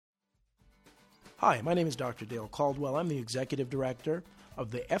Hi, my name is Dr. Dale Caldwell. I'm the Executive Director of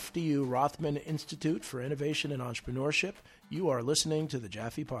the FDU Rothman Institute for Innovation and Entrepreneurship. You are listening to the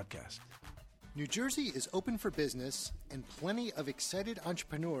Jaffe Podcast. New Jersey is open for business, and plenty of excited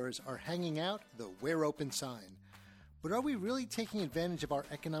entrepreneurs are hanging out the We're Open sign. But are we really taking advantage of our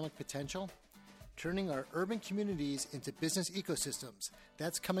economic potential? Turning our urban communities into business ecosystems.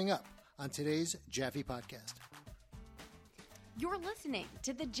 That's coming up on today's Jaffe Podcast. You're listening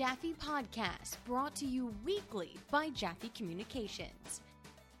to the Jaffe Podcast, brought to you weekly by Jaffe Communications.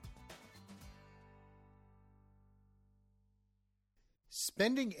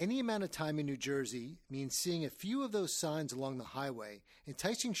 Spending any amount of time in New Jersey means seeing a few of those signs along the highway,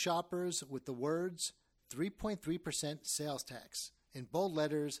 enticing shoppers with the words 3.3% sales tax in bold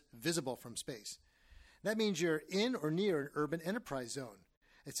letters visible from space. That means you're in or near an urban enterprise zone.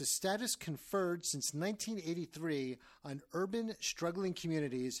 It's a status conferred since 1983 on urban struggling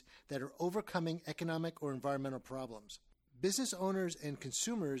communities that are overcoming economic or environmental problems. Business owners and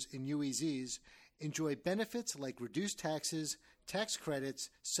consumers in UEZs enjoy benefits like reduced taxes, tax credits,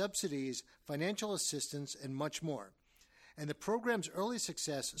 subsidies, financial assistance, and much more. And the program's early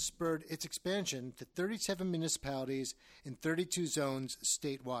success spurred its expansion to 37 municipalities in 32 zones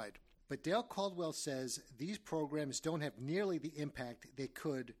statewide. But Dale Caldwell says these programs don't have nearly the impact they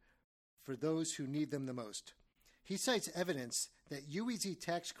could for those who need them the most. He cites evidence that UEZ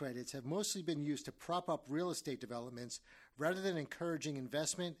tax credits have mostly been used to prop up real estate developments rather than encouraging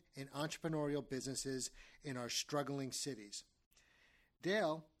investment in entrepreneurial businesses in our struggling cities.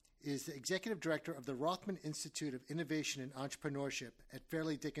 Dale is the executive director of the Rothman Institute of Innovation and Entrepreneurship at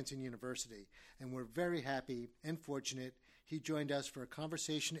Fairleigh Dickinson University, and we're very happy and fortunate he joined us for a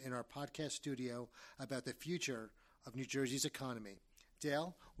conversation in our podcast studio about the future of New Jersey's economy.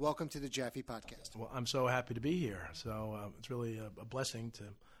 Dale, welcome to the Jaffe Podcast. Well, I'm so happy to be here. So it's really a blessing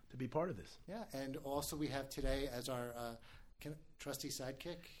to be part of this. Yeah, and also we have today as our trusty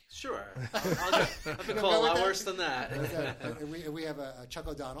sidekick. Sure. I've been called a lot worse than that. We have Chuck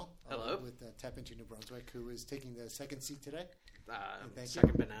O'Donnell. Hello. With Tap Into New Brunswick, who is taking the second seat today.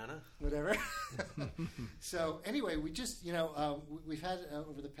 Second banana. Whatever. So anyway, we just, we've had,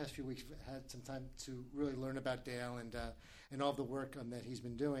 over the past few weeks, had some time to really learn about Dale and all of the work that he's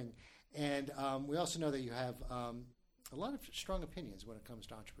been doing. And we also know that you have a lot of strong opinions when it comes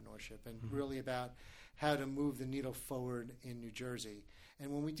to entrepreneurship and really about how to move the needle forward in New Jersey.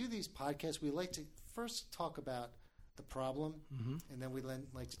 And when we do these podcasts, we like to first talk about the problem, and then we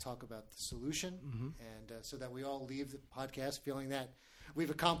like to talk about the solution, and so that we all leave the podcast feeling that we've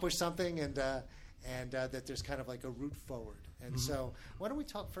accomplished something and that there's kind of like a route forward. And so why don't we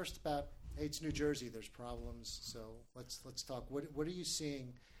talk first about, hey, it's New Jersey, there's problems, so let's talk. What are you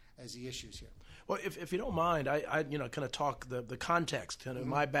seeing as the issues here? Well, if you don't mind, I kind of talk the context, kind of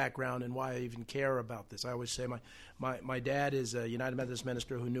my background and why I even care about this. I always say my dad is a United Methodist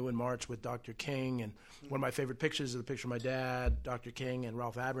minister who knew and marched with Dr. King, and one of my favorite pictures is the picture of my dad, Dr. King, and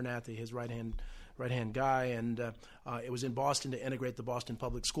Ralph Abernathy, his right-hand guy, and it was in Boston to integrate the Boston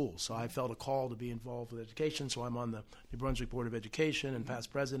public schools. So I felt a call to be involved with education, so I'm on the New Brunswick Board of Education and past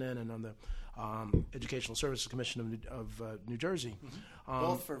president, and on the Educational Services Commission of New Jersey.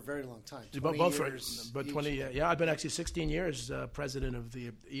 Both for a very long time. 20 years. I've been actually 16 years president of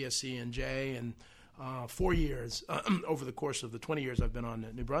the ESC&J, and 4 years over the course of the 20 years I've been on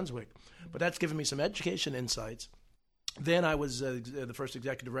New Brunswick. But that's given me some education insights. Then I was the first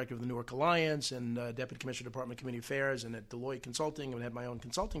executive director of the Newark Alliance and deputy commissioner of Department of Community Affairs and at Deloitte Consulting, and had my own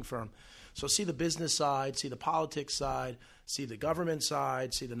consulting firm. So see the business side, see the politics side, see the government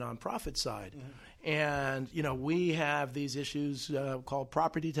side, see the nonprofit side. And, we have these issues called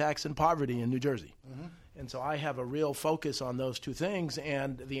property tax and poverty in New Jersey. And so I have a real focus on those two things.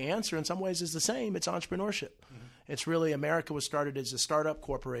 And the answer in some ways is the same. It's entrepreneurship. It's really, America was started as a startup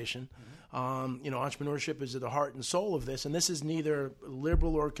corporation. Entrepreneurship is at the heart and soul of this. And this is neither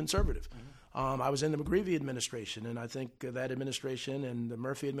liberal or conservative. I was in the McGreevey administration, and I think that administration and the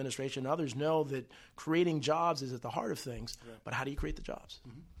Murphy administration and others know that creating jobs is at the heart of things. Right. But how do you create the jobs?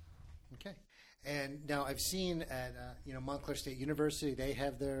 Okay. And now I've seen at Montclair State University, they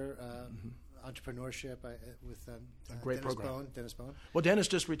have their entrepreneurship with great Dennis program. Dennis Bone. Well, Dennis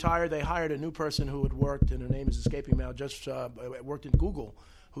just retired. They hired a new person who had worked, and her name is escaping me now, just worked at Google,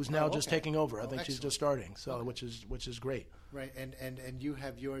 who's now just taking over. I think excellent. she's just starting, so which is great. Right, and you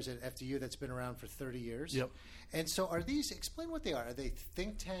have yours at FDU that's been around for 30 years. Yep. And so are these, explain what they are. Are they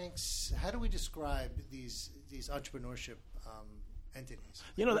think tanks? How do we describe these entrepreneurship entities?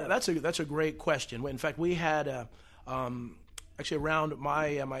 That's a great question. In fact, we had a actually around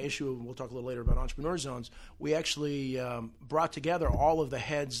my issue, and we'll talk a little later about entrepreneur zones, we actually brought together all of the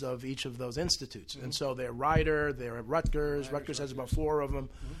heads of each of those institutes. And so they're Rider, they're at Rutgers. Rutgers has about 4 of them,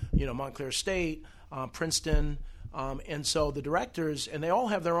 Montclair State, Princeton. And so the directors, and they all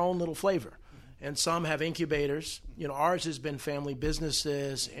have their own little flavor. And some have incubators. Ours has been family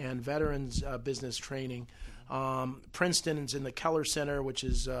businesses and veterans business training. Princeton is in the Keller Center, which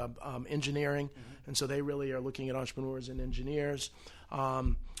is engineering. And so they really are looking at entrepreneurs and engineers.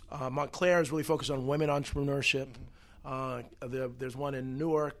 Montclair is really focused on women entrepreneurship. There's one in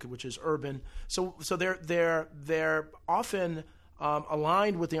Newark, which is urban. So they're often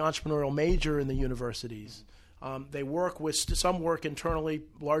aligned with the entrepreneurial major in the universities. They work with some work internally,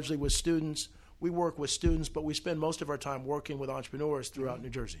 largely with students. We work with students, but we spend most of our time working with entrepreneurs throughout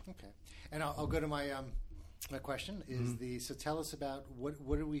New Jersey. Okay, and I'll go to my question. So tell us about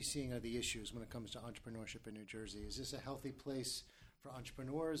what are we seeing are the issues when it comes to entrepreneurship in New Jersey? Is this a healthy place for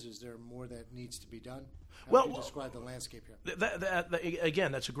entrepreneurs? Is there more that needs to be done? How would you describe the landscape here?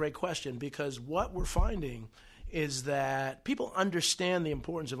 Again, that's a great question, because what we're finding is that people understand the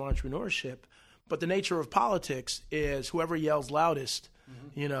importance of entrepreneurship, but the nature of politics is whoever yells loudest,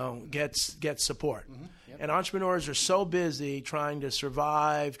 gets support. Yep. And entrepreneurs are so busy trying to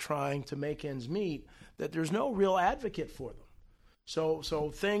survive, trying to make ends meet, that there's no real advocate for them.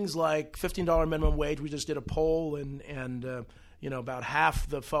 So things like $15 minimum wage, we just did a poll, and about half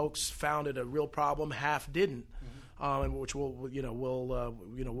the folks found it a real problem, half didn't, and which we'll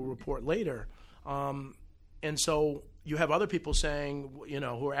report later. And so you have other people saying,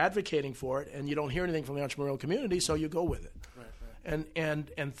 who are advocating for it, and you don't hear anything from the entrepreneurial community, so you go with it. Right.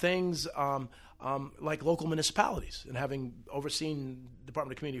 And things like local municipalities, and having overseen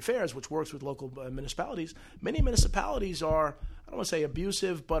Department of Community Affairs, which works with local municipalities, many municipalities are, I don't want to say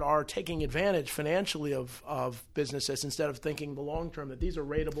abusive, but are taking advantage financially of businesses instead of thinking the long term that these are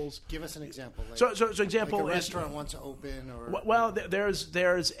rateables. Give us an example. So example, like a restaurant wants to open, or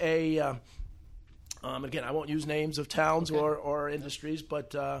there's a again, I won't use names of towns or industries,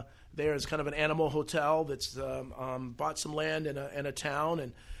 but there's kind of an animal hotel that's bought some land in a town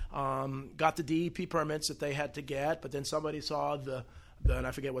and got the DEP permits that they had to get, but then somebody saw and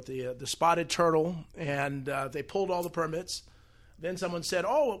I forget what the spotted turtle, and they pulled all the permits. Then someone said,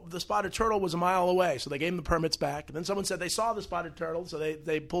 the spotted turtle was a mile away, so they gave them the permits back. And then someone said they saw the spotted turtle, so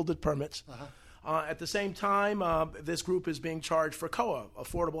they pulled the permits. At the same time, this group is being charged for COA,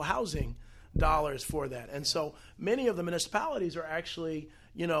 affordable housing, dollars for that. And so many of the municipalities are actually,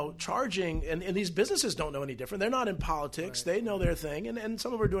 charging, and these businesses don't know any different. They're not in politics. Right. They know their thing, and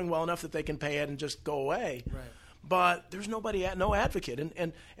some of them are doing well enough that they can pay it and just go away. Right. But there's no advocate.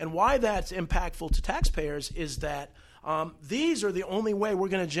 And why that's impactful to taxpayers is that these are the only way we're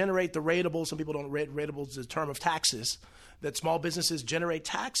going to generate the rateables. Some people don't rate rateables as a term of taxes, that small businesses generate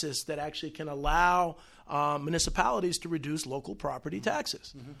taxes that actually can allow municipalities to reduce local property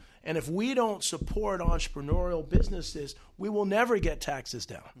taxes. And if we don't support entrepreneurial businesses, we will never get taxes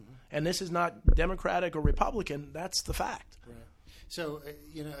down. And this is not Democratic or Republican. That's the fact. Right. So,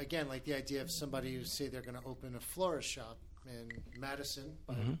 again, like the idea of somebody who say they're going to open a florist shop in Madison,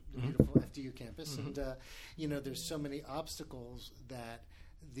 by the beautiful FDU campus, and there's so many obstacles that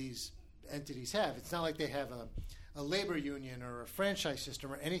these entities have. It's not like they have a labor union or a franchise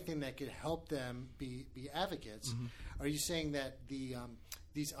system or anything that could help them be advocates. Are you saying that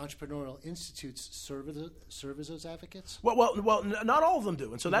these entrepreneurial institutes serve as those advocates? Well, not all of them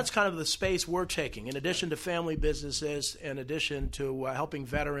do, and so that's kind of the space we're taking. In addition to family businesses, in addition to helping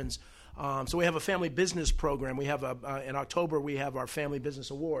veterans, so we have a family business program. We have in October we have our Family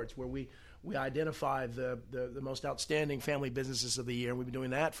Business Awards, where we identify the most outstanding family businesses of the year. We've been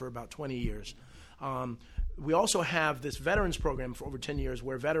doing that for about 20 years. We also have this veterans program for over 10 years,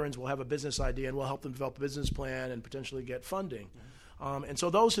 where veterans will have a business idea and we'll help them develop a business plan and potentially get funding. And so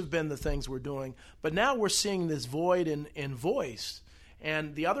those have been the things we're doing. But now we're seeing this void in voice.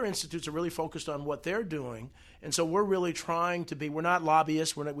 And the other institutes are really focused on what they're doing. And so we're really trying to be, we're not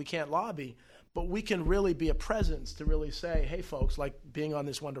lobbyists, we can't lobby, but we can really be a presence to really say, hey, folks, like being on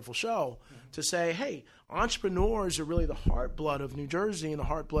this wonderful show, to say, hey, entrepreneurs are really the heartblood of New Jersey and the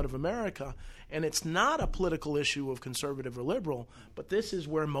heartblood of America. And it's not a political issue of conservative or liberal, but this is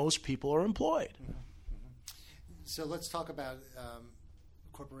where most people are employed. So let's talk about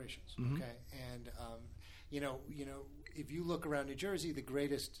corporations, okay? And if you look around New Jersey, the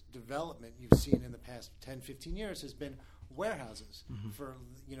greatest development you've seen in the past 10, 15 years has been warehouses for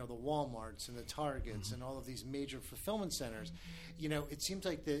the Walmarts and the Targets and all of these major fulfillment centers. It seems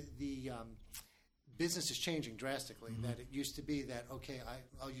like the business is changing drastically. That it used to be that, okay,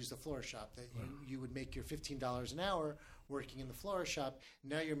 I'll use the florist shop, that you would make your $15 an hour working in the florist shop.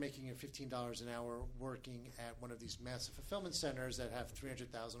 Now you're making your $15 an hour working at one of these massive fulfillment centers that have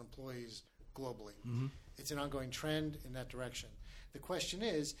 300,000 employees globally. It's an ongoing trend in that direction. The question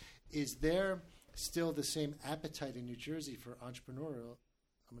is there still the same appetite in New Jersey for entrepreneurialism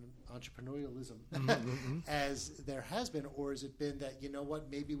as there has been, or has it been that, you know what,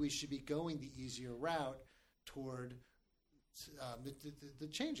 maybe we should be going the easier route toward the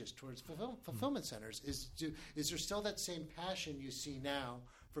changes towards fulfillment centers? Is there still that same passion you see now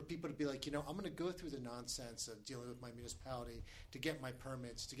for people to be like, you know, I'm going to go through the nonsense of dealing with my municipality to get my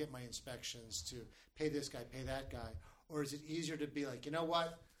permits, to get my inspections, to pay this guy, pay that guy? Or is it easier to be like, you know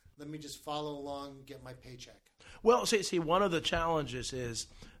what, let me just follow along, get my paycheck? Well, see, one of the challenges is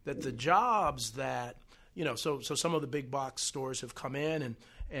that the jobs that, you know, so some of the big box stores have come in,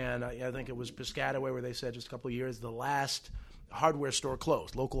 and I think it was Piscataway where they said just a couple of years, the last hardware store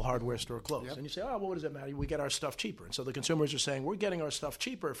closed, local hardware store closed. Yep. And you say, oh, well, what does it matter? We get our stuff cheaper. And so the consumers are saying, we're getting our stuff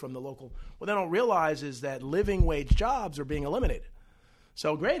cheaper from the local. What they don't realize is that living wage jobs are being eliminated.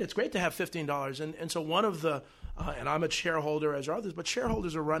 So great, it's great to have $15. And so one of the, and I'm a shareholder as are others, but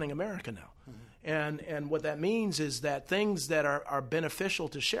shareholders are running America now. And what that means is that things that are beneficial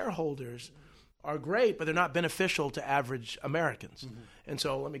to shareholders are great, but they're not beneficial to average Americans. And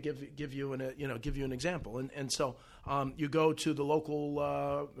so let me give you an example. And so you go to the local,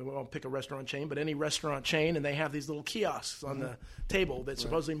 I'll pick a restaurant chain, but any restaurant chain, and they have these little kiosks on the table that's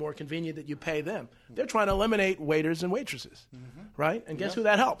supposedly more convenient that you pay them. They're trying to eliminate waiters and waitresses, right? And guess who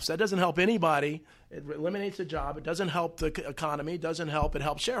that helps? That doesn't help anybody. It eliminates a job. It doesn't help the economy. It doesn't help. It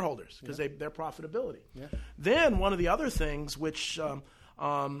helps shareholders because their profitability. Then one of the other things which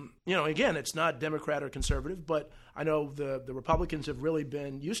again, it's not Democrat or conservative, but I know the Republicans have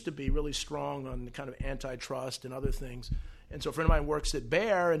used to be really strong on kind of antitrust and other things. And so a friend of mine works at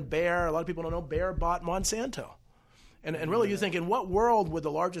Bayer, and Bayer, a lot of people don't know, Bayer bought Monsanto. And really you think, in what world would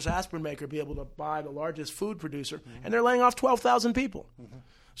the largest aspirin maker be able to buy the largest food producer? And they're laying off 12,000 people.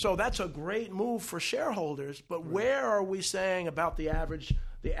 So that's a great move for shareholders, but where are we saying about the average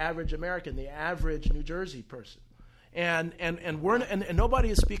American, the average New Jersey person? And nobody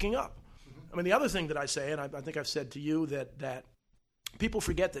is speaking up. I mean, the other thing that I say, and I think I've said to you that people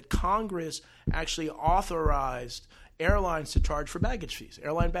forget that Congress actually authorized airlines to charge for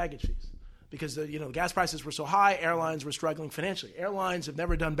airline baggage fees, because the gas prices were so high, airlines were struggling financially. Airlines have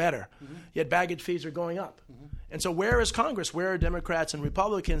never done better, yet baggage fees are going up. And so where is Congress? Where are Democrats and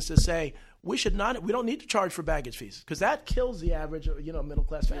Republicans to say we don't need to charge for baggage fees, because that kills the average middle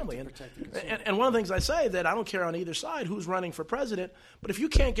class family. And one of the things I say, that I don't care on either side who's running for president, but if you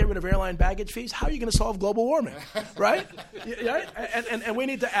can't get rid of airline baggage fees, how are you going to solve global warming, right? And we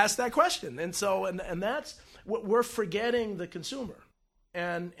need to ask that question. And so and that's what we're forgetting, the consumer.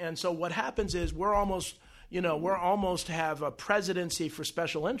 And so what happens is we're almost have a presidency for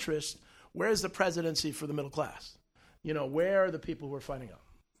special interests. Where's the presidency for the middle class? Where are the people who are fighting up?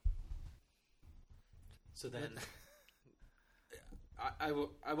 So then, I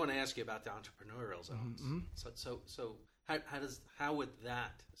want to ask you about the entrepreneurial zones. So how would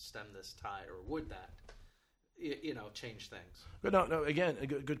that stem this tide, or would that change things? No. Again, a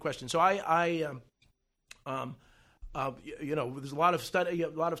good question. So there's a lot of study, a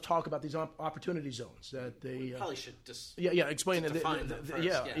lot of talk about these opportunity zones that they probably should just explain it.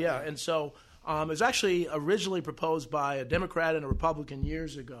 And so it was actually originally proposed by a Democrat and a Republican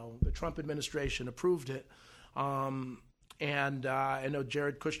years ago. The Trump administration approved it, and I know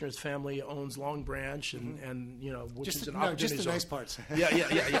Jared Kushner's family owns Long Branch, which is an opportunity zone. Just the nice parts.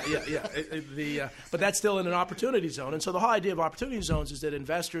 But that's still in an opportunity zone. And so the whole idea of opportunity zones is that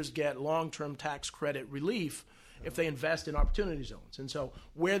investors get long-term tax credit relief if they invest in opportunity zones. And so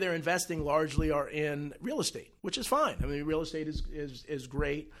where they're investing largely are in real estate, which is fine. I mean, real estate is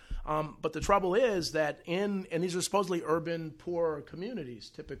great. But the trouble is that and these are supposedly urban, poor communities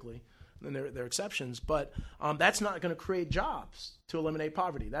typically, and there are exceptions, but that's not going to create jobs to eliminate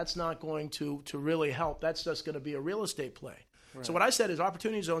poverty. That's not going to really help. That's just going to be a real estate play. Right. So what I said is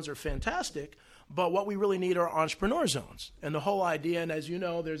opportunity zones are fantastic, but what we really need are entrepreneur zones. And the whole idea, and as you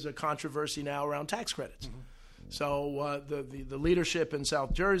know, there's a controversy now around tax credits. So the leadership in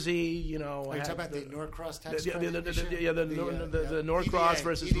South Jersey, Are you talking about the Norcross tax credit? The Norcross EDA,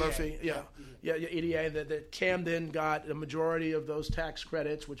 versus EDA. Murphy. EDA. That Camden got a majority of those tax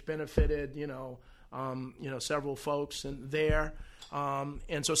credits, which benefited several folks there.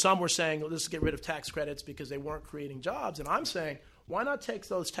 And so some were saying, let's get rid of tax credits because they weren't creating jobs. And I'm saying, why not take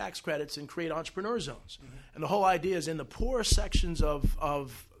those tax credits and create entrepreneur zones? And the whole idea is in the poorest sections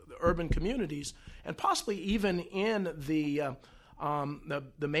of urban communities, and possibly even in the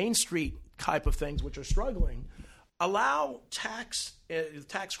Main Street type of things, which are struggling, allow tax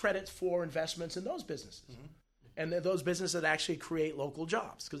credits for investments in those businesses. And those businesses that actually create local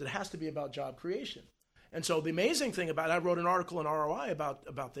jobs, because it has to be about job creation. And so the amazing thing about it, I wrote an article in ROI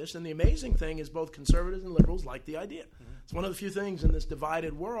about this, and the amazing thing is both conservatives and liberals like the idea. It's one of the few things in this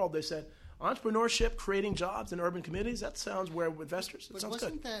divided world. They said, entrepreneurship, creating jobs in urban communities, that sounds where investors, it sounds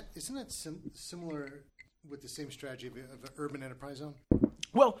good. Isn't that similar with the same strategy of an urban enterprise zone?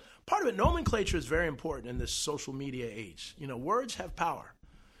 Well, part of it, nomenclature is very important in this social media age. Words have power.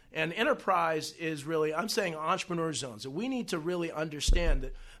 And enterprise is really, I'm saying entrepreneur zones. We need to really understand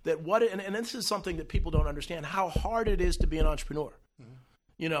that what, and this is something that people don't understand, how hard it is to be an entrepreneur.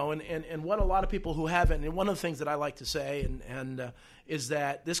 And what a lot of people who haven't, and one of the things that I like to say is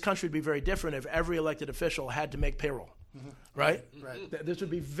that this country would be very different if every elected official had to make payroll. Right? This would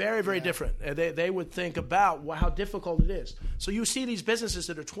be very, very different. They would think about how difficult it is. So you see these businesses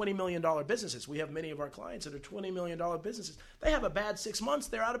that are $20 million businesses. We have many of our clients that are $20 million businesses. They have a bad 6 months,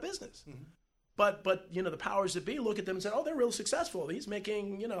 they're out of business. But the powers that be look at them and say, oh, they're real successful. He's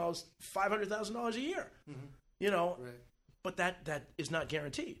making, $500,000 a year. But that is not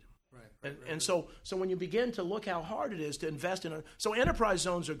guaranteed. And so when you begin to look how hard it is to invest in so enterprise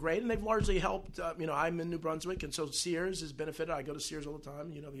zones are great, and they've largely helped. I'm in New Brunswick, and so Sears has benefited. I go to Sears all the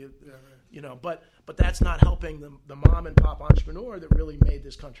time. But that's not helping the mom and pop entrepreneur that really made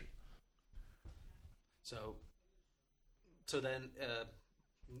this country. So then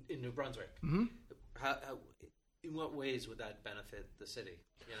in New Brunswick, how in what ways would that benefit the city?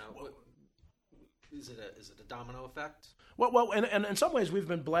 Is it a domino effect? Well, and in some ways we've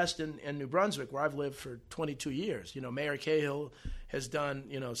been blessed in New Brunswick, where I've lived for 22 years. Mayor Cahill has done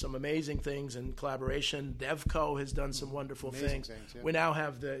some amazing things in collaboration. DevCo has done some wonderful things. We now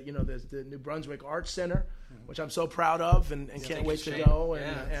have the New Brunswick Arts Center, which I'm so proud of and can't wait to go.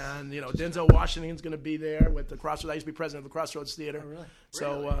 And Denzel Washington's going to be there with the Crossroads. I used to be president of the Crossroads Theater. Oh, really?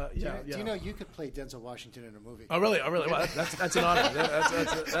 So do you know you could play Denzel Washington in a movie? Oh, really? Well, that's an honor.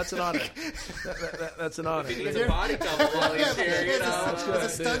 That's an honor. That's an honor. If he needs a body double while he's here, it's a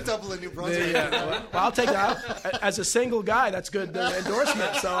stunt double in New Brunswick. Well, I'll take that. As a single guy, that's good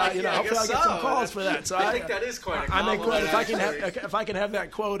endorsement. So hopefully I'll get some calls for that. So I think that is quite a compliment. If I can have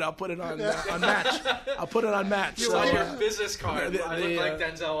that quote, I'll put it on Match. I'll put it on Match. On your business card, I look like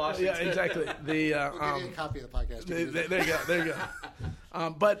Denzel Washington. Yeah, exactly. We'll give you a copy of the podcast. There you go.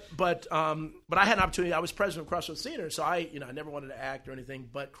 But I had an opportunity. I was president of Crossroads Theater, so I never wanted to act or anything.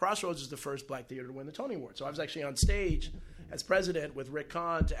 But Crossroads is the first black theater to win the Tony Award. So I was actually on stage as president with Rick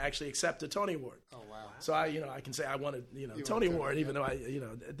Kahn to actually accept the Tony Award. Oh wow! So I can say I wanted Tony Award, even though I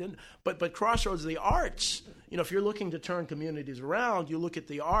didn't. But Crossroads, the arts. If you're looking to turn communities around, you look at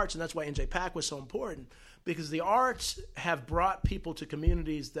the arts, and that's why NJPAC was so important, because the arts have brought people to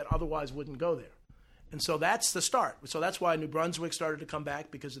communities that otherwise wouldn't go there. And so that's the start. So that's why New Brunswick started to come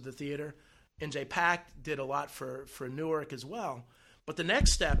back, because of the theater. NJPAC did a lot for Newark as well. But the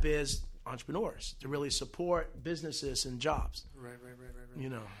next step is entrepreneurs, to really support businesses and jobs. Right.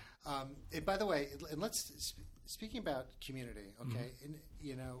 And by the way, and speaking about community, okay, and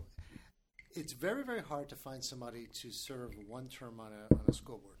it's very, very hard to find somebody to serve one term on a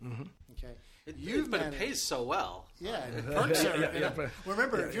school board. Okay, but it pays so well. Yeah, and perks are.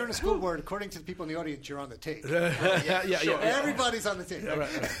 Remember, if you're in a school board, according to the people in the audience, you're on the tape. Sure. Everybody's on the tape.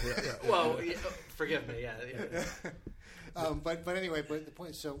 Well, forgive me. Yeah. But anyway, but the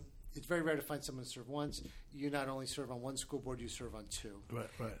point is, so it's very rare to find someone to serve once. You not only serve on one school board, you serve on two. Right.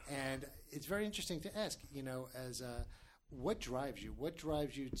 And it's very interesting to ask, what drives you? What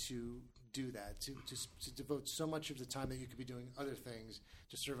drives you to do that, to devote so much of the time that you could be doing other things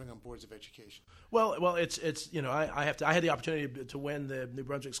to serving on boards of education? Well, it's I had the opportunity to win the New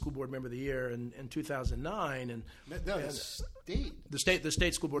Brunswick School Board Member of the Year in 2009, and the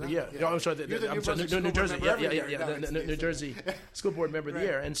state school board of the year. I'm sorry, New Jersey, New Jersey School Board Member of the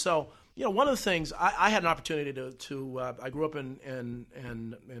Year, and so. One of the things I had an opportunity to I grew up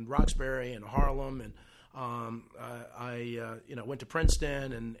in Roxbury and Harlem, and I went to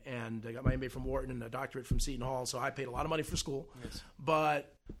Princeton and I got my MBA from Wharton and a doctorate from Seton Hall. So I paid a lot of money for school. Yes.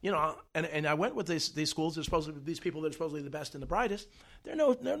 But and I went with these schools. They're supposed to be these people that are supposedly the best and the brightest. They're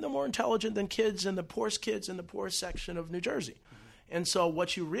no more intelligent than kids in the poorest section of New Jersey. And so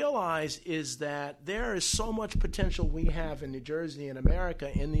what you realize is that there is so much potential we have in New Jersey and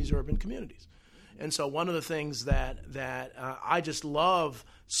America in these urban communities. And so one of the things that I just love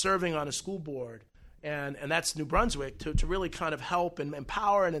serving on a school board and that's New Brunswick, to really kind of help and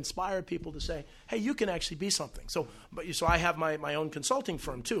empower and inspire people to say, hey, you can actually be something. So I have my own consulting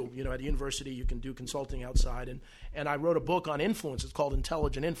firm too. At a university you can do consulting outside, and I wrote a book on influence. It's called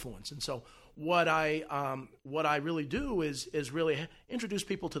Intelligent Influence. And so what I really do is really introduce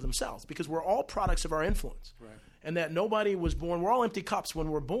people to themselves, because we're all products of our influence, right. And that nobody was born. We're all empty cups when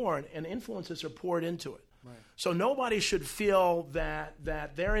we're born, and influences are poured into it. Right. So nobody should feel that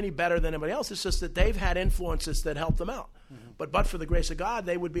they're any better than anybody else. It's just that they've had influences that helped them out. Mm-hmm. But for the grace of God,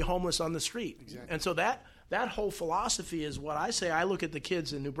 they would be homeless on the street. Exactly. And so that whole philosophy is what I say. I look at the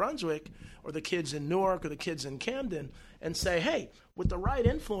kids in New Brunswick or the kids in Newark or the kids in Camden and say, hey, with the right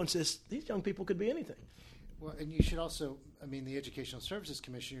influences, these young people could be anything. Well, and you should also, the Educational Services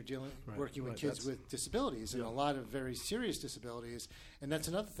Commission, you're working with kids with disabilities, and a lot of very serious disabilities. And that's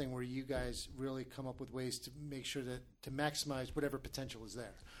another thing where you guys really come up with ways to make sure to maximize whatever potential is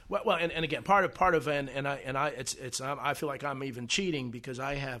there. Well, and again, part of I feel like I'm even cheating, because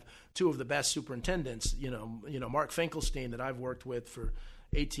I have two of the best superintendents. Mark Finkelstein, that I've worked with for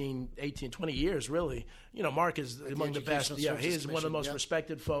 18, 20 years, really. Mark is among the best. Yeah, he's one of the most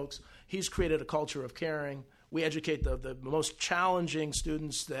respected folks. He's created a culture of caring. We educate the most challenging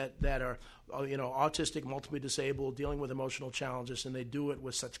students that are, autistic, multiply disabled, dealing with emotional challenges, and they do it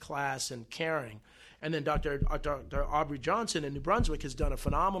with such class and caring. And then Dr. Aubrey Johnson in New Brunswick has done a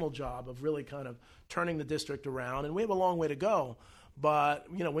phenomenal job of really kind of turning the district around, and we have a long way to go. But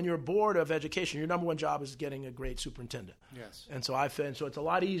when you're a board of education, your number one job is getting a great superintendent. Yes. And so so it's a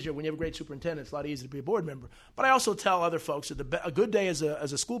lot easier when you have a great superintendent. It's a lot easier to be a board member. But I also tell other folks that a good day as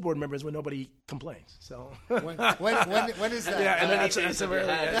a school board member is when nobody complains. So when is that? Yeah, and that's a very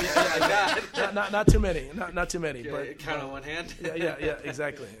not too many, not too many. But count on one hand. Yeah,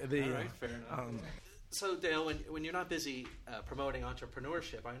 exactly. All right, fair enough. So Dale, when you're not busy promoting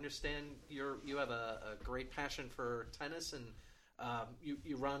entrepreneurship, I understand you have a great passion for tennis, and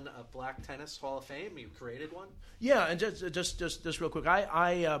you run a Black Tennis Hall of Fame. You created one. Yeah, and just real quick,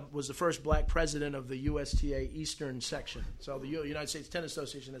 I was the first Black president of the USTA Eastern section. So the United States Tennis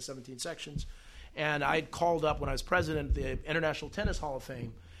Association has 17 sections, and I called up when I was president of the International Tennis Hall of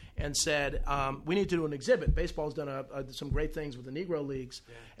Fame and said, we need to do an exhibit. Baseball's done some great things with the Negro Leagues.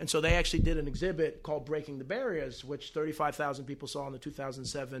 Yeah. And so they actually did an exhibit called Breaking the Barriers, which 35,000 people saw in the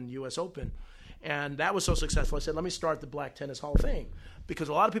 2007 U.S. Open. And that was so successful, I said, let me start the Black Tennis Hall of Fame. Because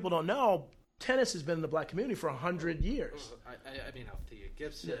a lot of people don't know, tennis has been in the Black community for 100 years. Althea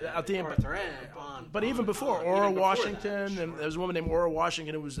Gibson, Arthur Ashe, but even before, Aura Washington, and there was a woman named Aura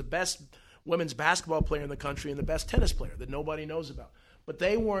Washington who was the best women's basketball player in the country and the best tennis player that nobody knows about. But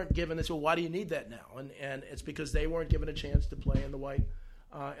they weren't given this. Well, why do you need that now? And it's because they weren't given a chance to play in the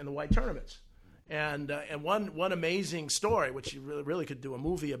white tournaments. And one amazing story, which you really could do a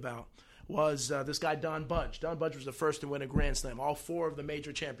movie about, was this guy Don Budge. Don Budge was the first to win a Grand Slam, all 4 of the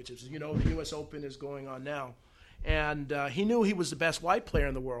major championships. The U.S. Open is going on now, and he knew he was the best white player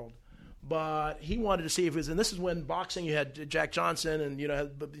in the world. But he wanted to see if it was, and this is when boxing, you had Jack Johnson,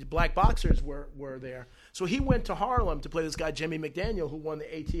 and black boxers were there. So he went to Harlem to play this guy Jimmy McDaniel, who won the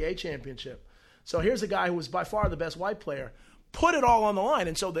ATA championship. So here's a guy who was by far the best white player. Put it all on the line.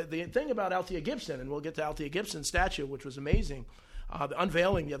 And so the thing about Althea Gibson, and we'll get to Althea Gibson's statue, which was amazing, the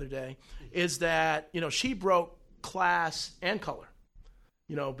unveiling the other day, is that she broke class and color.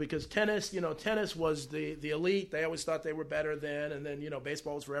 Because tennis was the elite. They always thought they were better then, and then,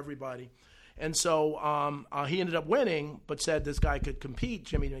 baseball was for everybody. And so he ended up winning, but said this guy could compete,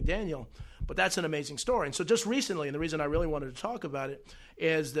 Jimmy McDaniel. But that's an amazing story. And so just recently, and the reason I really wanted to talk about it,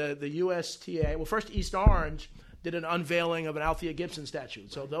 is the USTA, well, first East Orange did an unveiling of an Althea Gibson statue.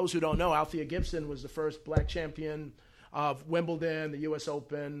 So those who don't know, Althea Gibson was the first black champion of Wimbledon, the U.S.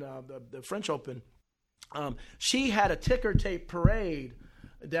 Open, the French Open. She had a ticker tape parade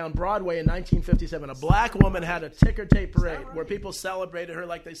down Broadway in 1957. A black woman had a ticker tape parade where people celebrated her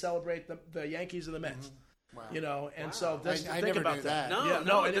like they celebrate the Yankees or the Mets. Mm-hmm. Wow. And so I think never about knew that.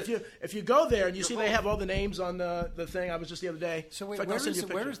 No, and if you go there and you see they have all the names on the thing. I was just the other day. So wait, where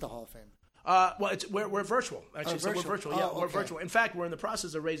is the Hall of Fame? Well, we're virtual actually. So we're virtual. Yeah, we're virtual. In fact, we're in the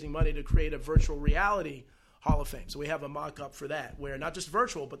process of raising money to create a virtual reality Hall of Fame. So we have a mock-up for that, where not just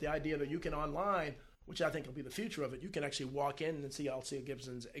virtual, but the idea that you can online, which I think will be the future of it, you can actually walk in and see Althea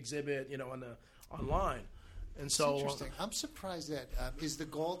Gibson's exhibit, online. And so interesting. I'm surprised that is the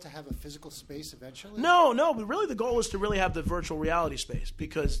goal to have a physical space eventually? No, but really the goal is to really have the virtual reality space,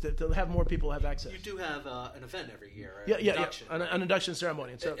 because to have more people have access. You do have an event every year, induction, an induction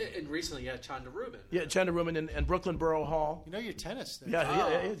ceremony. And recently you had Chanda Rubin. Yeah, Chanda Rubin and Brooklyn Borough Hall. Your tennis thing.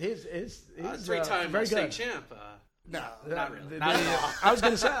 Yeah, he's 3-time very state good. champ. No, not really. I was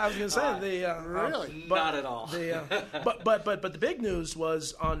going to say really, not at all. But the big news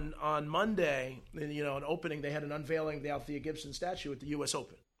was on Monday, an opening. They had an unveiling of the Althea Gibson statue at the U.S.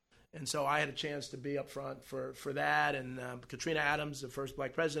 Open, and so I had a chance to be up front for that. And Katrina Adams, the first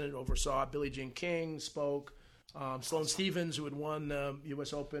black president, oversaw. Billie Jean King spoke. Sloane Stephens, who had won the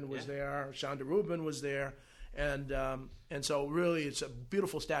U.S. Open, was there. Shonda Rubin was there, and so really it's a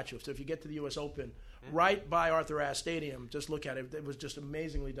beautiful statue. So if you get to the U.S. Open, right by Arthur Ashe Stadium, just look at it. It was just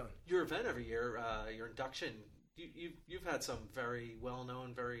amazingly done. Your event every year, your induction, you've had some very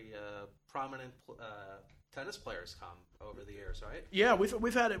well-known, very prominent tennis players come over the years, right? Yeah,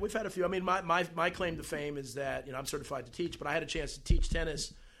 we've had a few. I mean, my claim to fame is that I'm certified to teach, but I had a chance to teach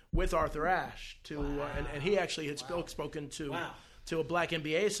tennis with Arthur Ashe and he actually had spoken to a black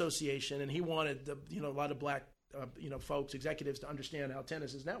NBA association, and he wanted a lot of black folks, executives, to understand how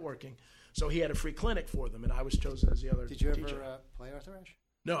tennis is networking. So he had a free clinic for them, and I was chosen as the other teacher. Did you ever play Arthur Ashe?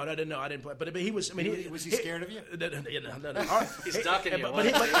 No, I didn't know. I didn't play, but he was. I mean, was he scared of you? No. He's ducking you.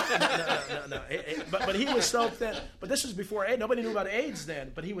 But he was so thin. But this was before AIDS. Nobody knew about AIDS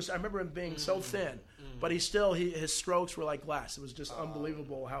then. But he was. I remember him being so thin. But his strokes were like glass. It was just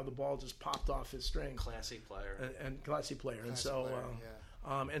unbelievable how the ball just popped off his string. Classy player. So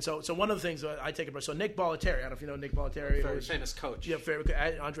one of the things that I take about, so Nick Bollettieri, I don't know if you know Nick Bollettieri. Very famous coach. Yeah,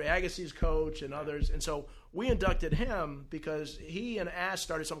 Andre Agassi's coach and others. And so we inducted him because he and Ashe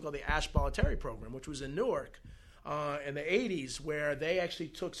started something called the Ashe Bollettieri program, which was in Newark in the 80s, where they actually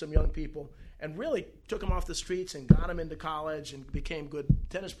took some young people and really took them off the streets and got them into college and became good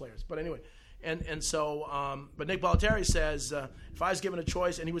tennis players. But anyway, but Nick Bollettieri says, if I was given a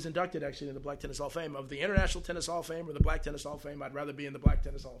choice, and he was inducted actually in the Black Tennis Hall of Fame, of the International Tennis Hall of Fame or the Black Tennis Hall of Fame, I'd rather be in the Black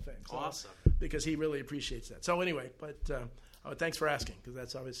Tennis Hall of Fame. So, awesome. Because he really appreciates that. So anyway, but thanks for asking, because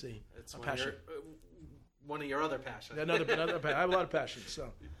that's obviously a passion. One of your other passions. Another passion. I have a lot of passion.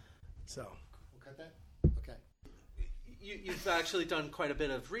 So. We'll cut that? Okay. You've actually done quite a bit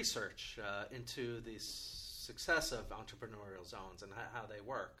of research into the success of entrepreneurial zones and how they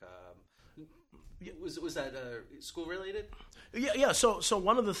work. Was that school related? Yeah. So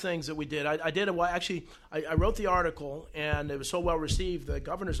one of the things that we did, I wrote the article, and it was so well received. The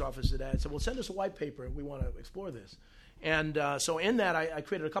governor's office did that. Said, "Well, send us a white paper. We want to explore this." And so in that, I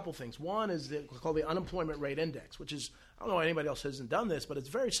created a couple things. One is called the unemployment rate index, which is, I don't know why anybody else hasn't done this, but it's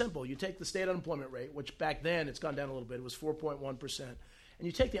very simple. You take the state unemployment rate, which back then it's gone down a little bit. It was 4.1%, and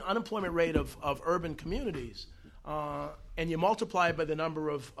you take the unemployment rate of urban communities. And you multiply it by the number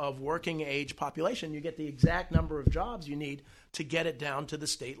of working age population, you get the exact number of jobs you need to get it down to the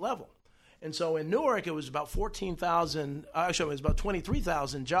state level. And so in Newark, it was about 14,000, actually it was about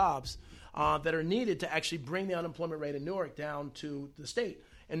 23,000 jobs that are needed to actually bring the unemployment rate in Newark down to the state.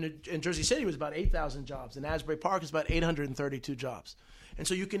 And in Jersey City, it was about 8,000 jobs. In Asbury Park, it's about 832 jobs. And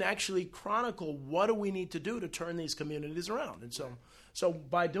so you can actually chronicle what do we need to do to turn these communities around. And so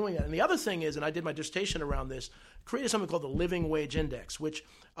by doing that, and the other thing is, and I did my dissertation around this, created something called the Living Wage Index, which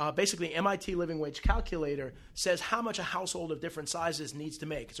basically MIT Living Wage Calculator says how much a household of different sizes needs to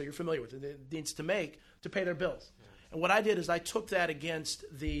make. So you're familiar with it. It needs to make to pay their bills. And what I did is I took that against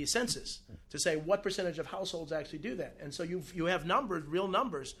the census to say what percentage of households actually do that. And so you have numbers, real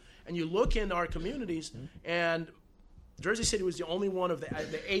numbers, and you look in our communities, and Jersey City was the only one of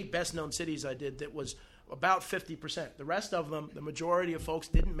the 8 best-known cities I did that was about 50%. The rest of them, the majority of folks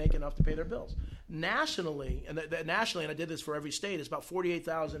didn't make enough to pay their bills. Nationally, and I did this for every state, it's about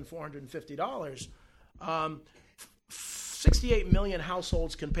 $48,450. 68 million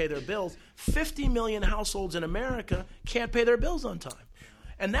households can pay their bills. 50 million households in America can't pay their bills on time.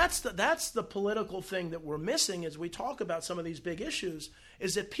 And that's the political thing that we're missing as we talk about some of these big issues,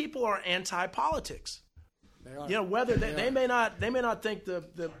 is that people are anti-politics. Whether they may not think they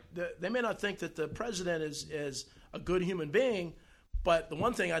may not think that the president is a good human being, but the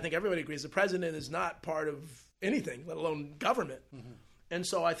one thing I think everybody agrees, the president is not part of anything, let alone government. Mm-hmm. And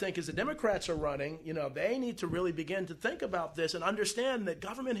so I think as the Democrats are running, they need to really begin to think about this and understand that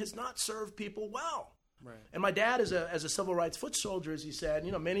government has not served people well. Right. And my dad, as a civil rights foot soldier, as he said,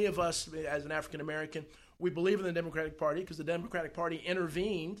 many of us as an African American, we believe in the Democratic Party because the Democratic Party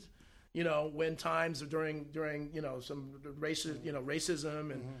intervened, when times during some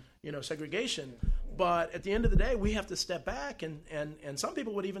racism and segregation. But at the end of the day, we have to step back, and some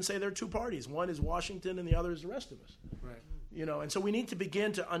people would even say there are two parties. One is Washington, and the other is the rest of us. Right. And so we need to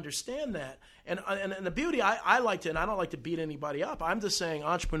begin to understand that. And the beauty, I like to, and I don't like to beat anybody up. I'm just saying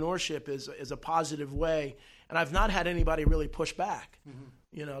entrepreneurship is a positive way, and I've not had anybody really push back. Mm-hmm.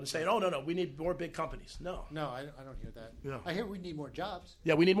 To say, oh no, we need more big companies. No, I don't hear that. I hear we need more jobs.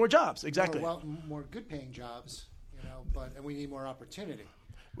 Yeah, we need more jobs. Exactly. More good-paying jobs. and we need more opportunity.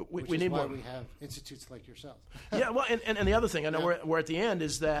 We which is need why more. we have institutes like yourself. Yeah, well, and the other thing, I know we're at the end,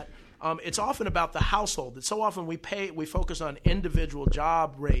 is that it's often about the household. That so often we focus on individual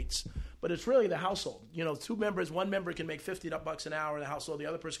job rates, but it's really the household. Two members, one member can make $50 an hour in the household, the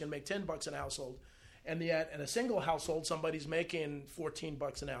other person can make $10 an household, and yet in a single household, somebody's making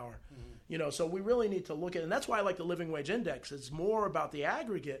 $14 an hour. Mm-hmm. So we really need to look at, and that's why I like the living wage index. It's more about the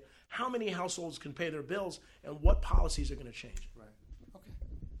aggregate, how many households can pay their bills, and what policies are going to change. Right. Okay.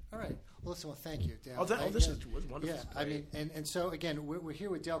 All right. Well, listen. Well, thank you, Dale. This was wonderful. Yeah, I mean, and so again, we're here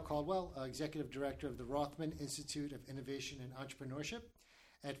with Dale Caldwell, Executive Director of the Rothman Institute of Innovation and Entrepreneurship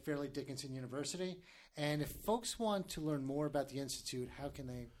at Fairleigh Dickinson University. And if folks want to learn more about the institute, how can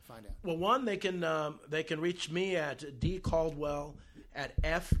they find out? Well, one, they can reach me at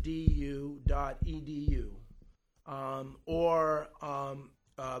dcaldwell@fdu.edu, or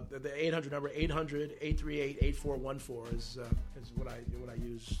the 800 number 800-838-8414 is what I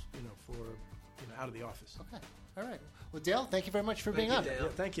use for out of the office. Okay. All right. Well, Dale, thank you very much for being on. Yeah,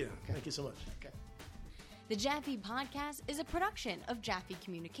 thank you. Okay. Thank you so much. Okay. The Jaffe Podcast is a production of Jaffe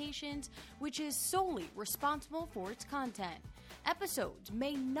Communications, which is solely responsible for its content. Episodes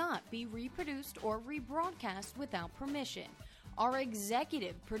may not be reproduced or rebroadcast without permission. Our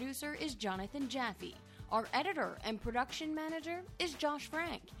executive producer is Jonathan Jaffe. Our editor and production manager is Josh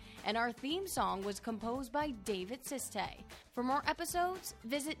Frank. And our theme song was composed by David Siste. For more episodes,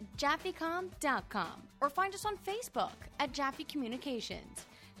 visit jaffecom.com or find us on Facebook at Jaffe Communications.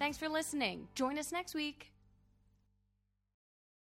 Thanks for listening. Join us next week.